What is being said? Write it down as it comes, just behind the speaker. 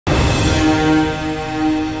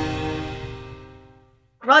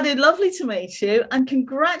Radu, lovely to meet you, and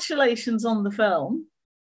congratulations on the film.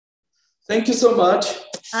 Thank you so much.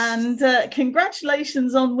 And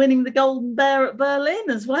congratulations on winning the Golden Bear at Berlin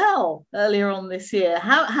as well earlier on this year.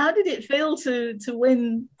 How did it feel to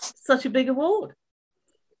win such a big award?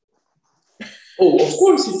 Oh, of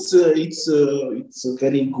course, it's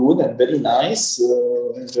very good and very nice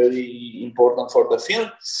and very important for the film.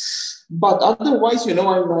 But otherwise, you know,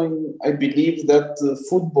 I believe that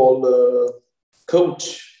football coach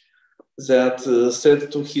that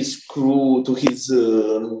said to his crew, to his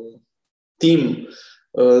team,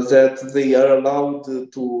 that they are allowed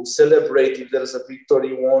to celebrate if there's a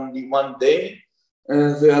victory only one day,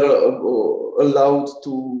 and they are allowed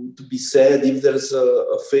to be sad if there's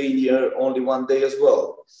a failure only one day as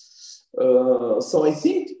well. So I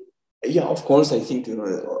think, yeah, of course, I think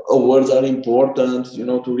awards are important, you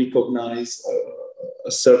know, to recognize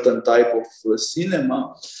a certain type of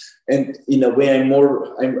cinema. And in a way, I'm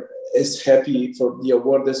as happy for the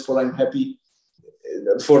award as I'm happy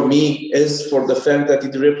for me as for the fact that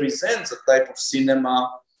it represents a type of cinema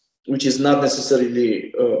which is not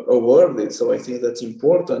necessarily awarded. So I think that's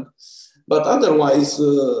important. But otherwise,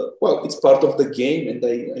 well, it's part of the game, and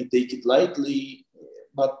I take it lightly.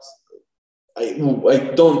 But I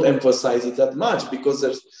don't emphasize it that much, because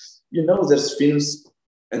there's films,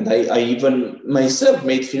 and I even myself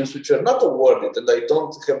made films which are not awarded, and I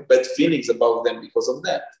don't have bad feelings about them because of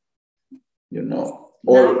that. You know,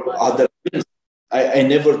 or other films. I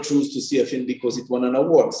never choose to see a film because it won an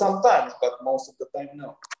award. Sometimes, but most of the time,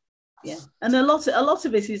 no. Yeah, and a lot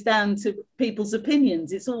of it is down to people's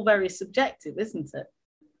opinions. It's all very subjective, isn't it?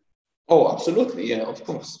 Oh, absolutely. Yeah, of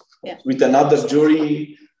course. Yeah. With another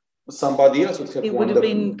jury, somebody else would have. It would have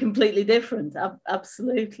been completely different.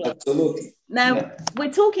 Absolutely. Absolutely. Now,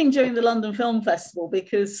 we're talking during the London Film Festival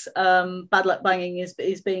because Bad Luck Banging is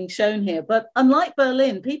being shown here. But unlike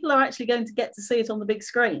Berlin, people are actually going to get to see it on the big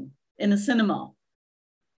screen in a cinema.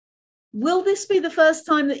 Will this be the first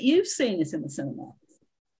time that you've seen it in the cinema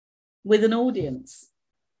with an audience?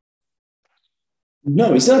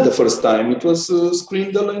 No, it's not the first time. It was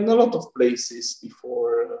screened in a lot of places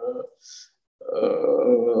before.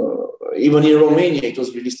 Even in Romania, it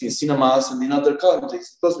was released in cinemas, and in other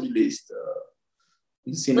countries, it was released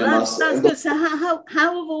in cinemas. Well, that's good. So how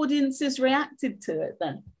have audiences reacted to it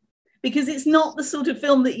then? Because it's not the sort of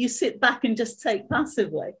film that you sit back and just take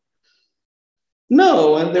passively.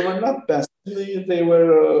 No, and they were not passively. They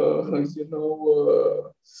were,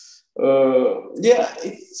 yeah,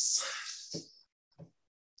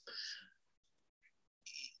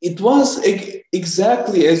 it was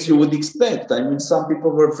exactly as you would expect. I mean, some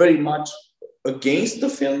people were very much against the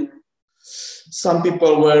film. Some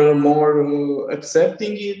people were more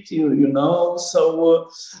accepting it, you know. So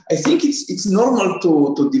I think it's normal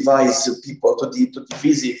to devise people, to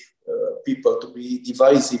divisive people, to be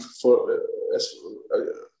divisive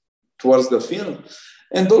towards the film.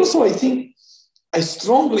 And also, I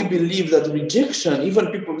strongly believe that rejection,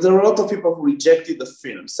 there are a lot of people who rejected the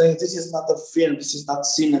film, saying this is not a film, this is not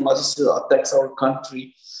cinema, this attacks our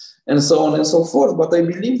country, and so on and so forth. But I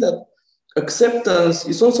believe that acceptance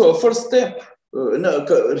is also a first step.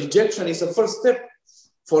 Rejection is a first step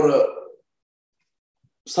for a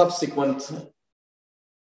subsequent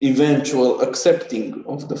eventual accepting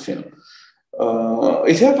of the film.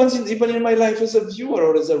 It happens even in my life as a viewer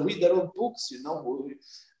or as a reader of books, you know.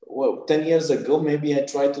 Well, 10 years ago, maybe I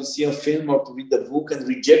tried to see a film or to read a book and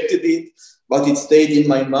rejected it, but it stayed in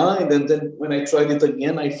my mind. And then when I tried it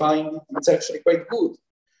again, I find it's actually quite good,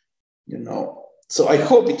 you know. So I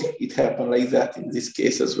hope it happened like that in this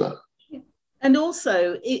case as well. And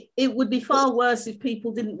also, it would be far worse if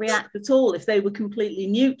people didn't react at all, if they were completely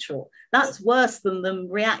neutral. That's worse than them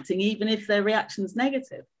reacting, even if their reaction's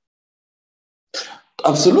negative.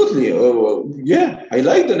 Absolutely. Yeah, I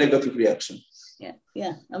like the negative reaction.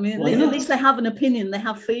 Yeah. I mean, at least they have an opinion, they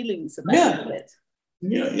have feelings about it.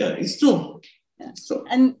 Yeah, it's true. Yeah. So.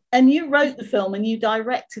 And you wrote the film and you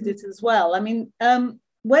directed it as well. I mean,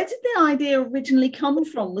 where did the idea originally come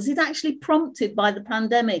from? Was it actually prompted by the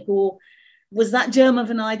pandemic, or was that germ of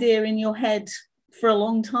an idea in your head for a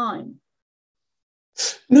long time?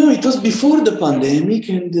 No, it was before the pandemic,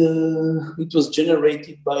 and it was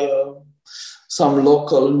generated by some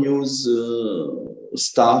local news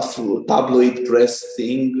stuff, tabloid press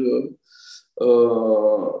thing.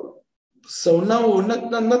 So no,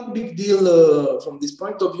 not big deal from this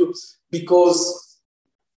point of view, because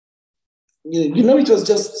you know, it was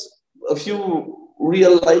just a few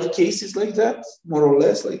real life cases like that, more or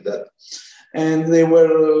less like that, and they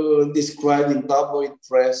were described in tabloid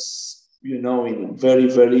press, you know, in very,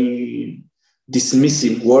 very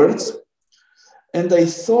dismissive words. And I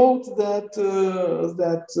thought that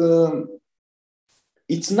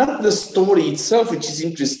it's not the story itself which is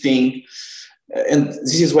interesting, and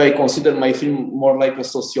this is why I consider my film more like a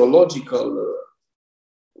sociological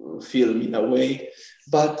film in a way,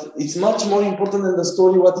 but it's much more important than the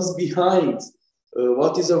story, what is behind,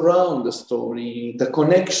 what is around the story, the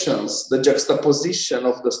connections, the juxtaposition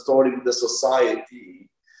of the story with the society,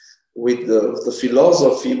 with the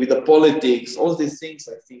philosophy, with the politics. All these things,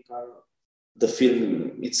 I think, are the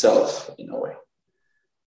film itself, in a way,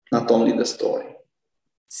 not only the story.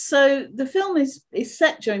 So the film is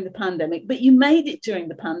set during the pandemic, but you made it during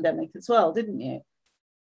the pandemic as well, didn't you?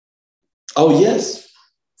 Oh, yes.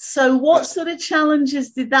 So what sort of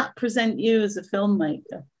challenges did that present you as a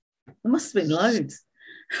filmmaker? There must have been loads.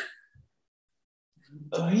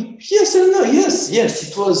 Yes and no. Yes,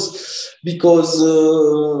 it was because,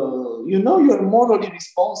 you're morally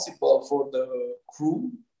responsible for the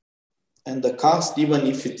crew and the cast, even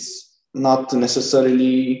if it's not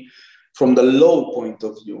necessarily from the low point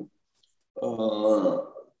of view.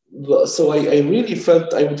 So I really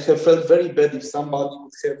felt, I would have felt very bad if somebody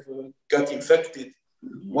would have got infected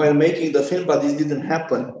while making the film, but this didn't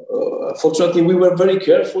happen. Fortunately, we were very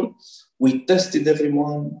careful. We tested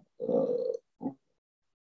everyone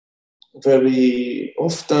very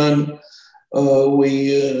often.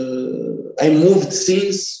 I moved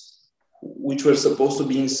scenes which were supposed to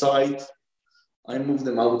be inside. I moved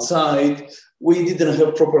them outside. We didn't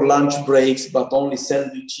have proper lunch breaks, but only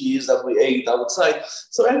sandwiches that we ate outside.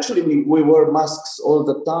 So actually, we wore masks all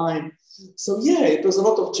the time. So yeah, it was a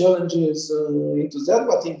lot of challenges into that,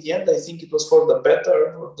 but in the end, I think it was for the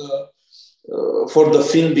better for the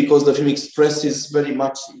film, because the film expresses very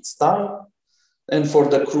much its time, and for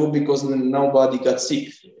the crew because nobody got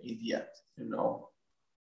sick in the end,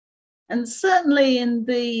 And certainly in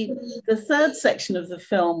the third section of the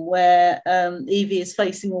film, where Evie is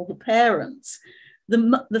facing all the parents,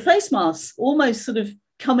 the face masks almost sort of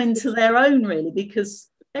come into their own, really, because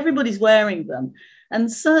everybody's wearing them. And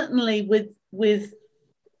certainly with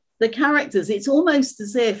the characters, it's almost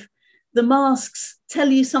as if the masks tell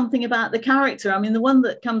you something about the character. I mean, the one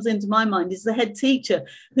that comes into my mind is the head teacher,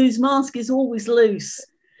 whose mask is always loose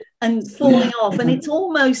and falling off. And it's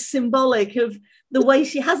almost symbolic of the way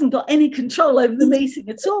she hasn't got any control over the meeting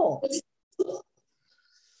at all.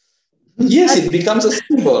 Yes, it becomes a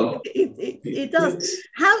symbol. It does.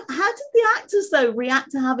 How did the actors, though,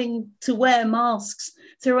 react to having to wear masks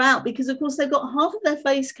throughout? Because, of course, they've got half of their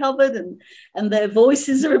face covered and their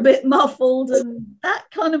voices are a bit muffled, and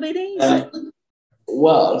that kind of bit easy.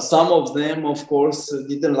 Well, some of them, of course,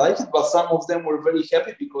 didn't like it, but some of them were very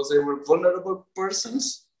happy because they were vulnerable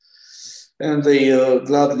persons, and they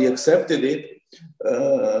gladly accepted it.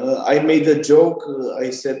 I made a joke.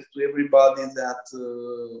 I said to everybody that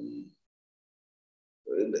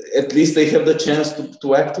at least they have the chance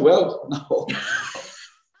to act well now.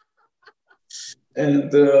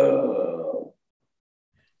 And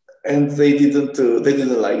they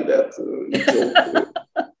didn't like that joke.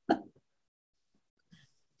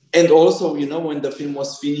 And also, when the film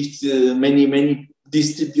was finished, many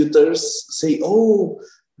distributors say, "Oh,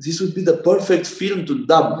 this would be the perfect film to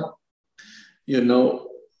dub,"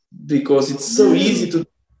 because it's so easy to.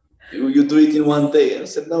 You do it in one day. And I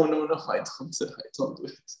said, no, I don't do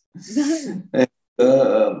it.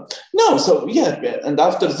 No, so yeah, and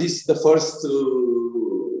after this, the first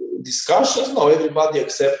discussions, everybody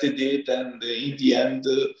accepted it, and in the end,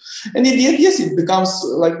 yes, it becomes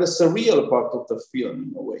like the surreal part of the film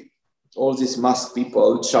in a way. All these masked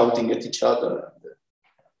people shouting at each other.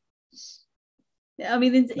 I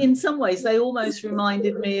mean, in some ways, they almost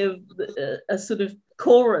reminded me of a sort of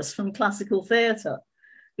chorus from classical theatre.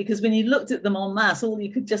 Because when you looked at them en masse, all you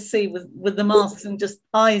could just see with the masks and just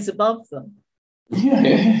eyes above them.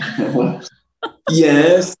 Yeah.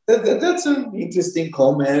 Yes, that's an interesting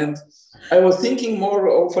comment. I was thinking more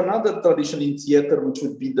of another tradition in theater, which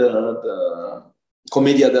would be the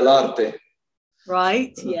commedia dell'arte.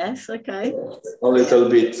 Right, yes, okay. A little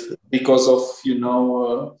bit, because of,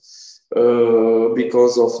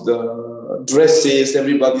 because of the dresses,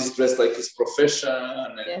 everybody's dressed like his profession.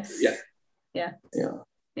 And yes.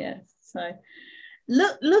 Yeah. So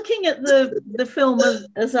looking at the film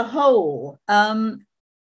as a whole,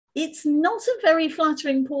 it's not a very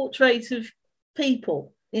flattering portrait of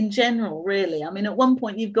people in general, really. I mean, at one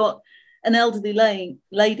point you've got an elderly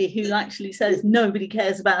lady who actually says nobody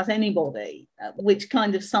cares about anybody, which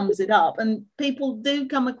kind of sums it up. And people do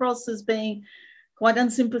come across as being quite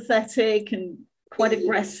unsympathetic and quite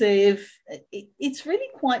aggressive. It's really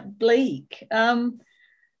quite bleak. I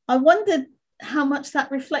wondered how much that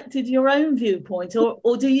reflected your own viewpoint,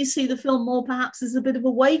 or do you see the film more perhaps as a bit of a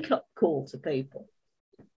wake-up call to people?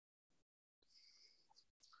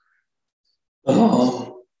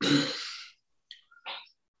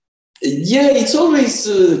 Yeah, it's always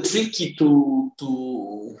tricky to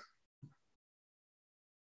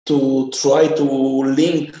try to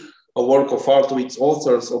link a work of art with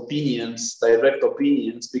author's opinions, direct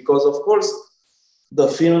opinions, because of course the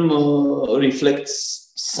film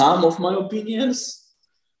reflects some of my opinions,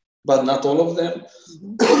 but not all of them.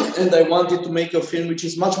 And I wanted to make a film which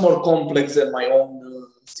is much more complex than my own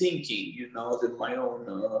thinking, you know, than my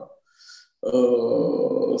own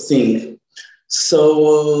thing.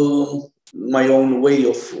 So my own way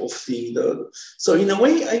of seeing the. So in a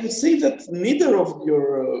way, I would say that neither of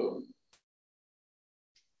your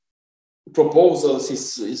proposals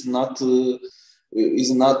is not bad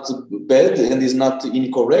and is not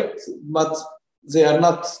incorrect, but they are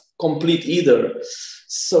not complete either.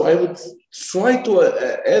 So I would try to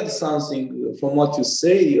add something from what you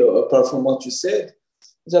say, apart from what you said,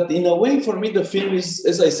 that in a way for me the film is,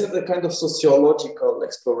 as I said, a kind of sociological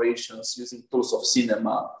explorations using tools of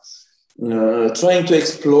cinema, trying to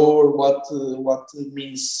explore what it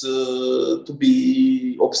means to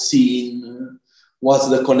be obscene, what's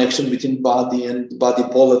the connection between body and body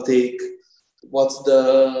politic, what's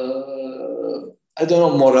the, I don't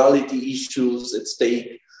know, morality issues at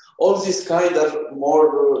stake. All these kind are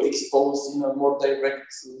more exposed in a more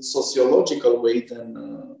direct sociological way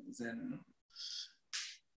than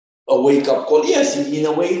a wake-up call. Yes, in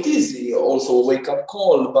a way it is also a wake-up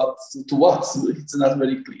call, but to what? It's not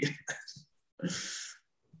very clear.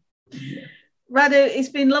 Radu, it's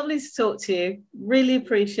been lovely to talk to you. Really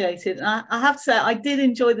appreciate it. I have to say, I did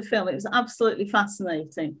enjoy the film. It was absolutely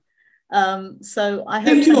fascinating. So I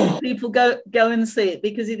hope people go and see it,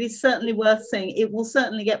 because it is certainly worth seeing. It will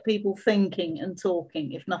certainly get people thinking and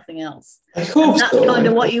talking, if nothing else. I hope that's kind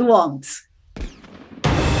of what you want.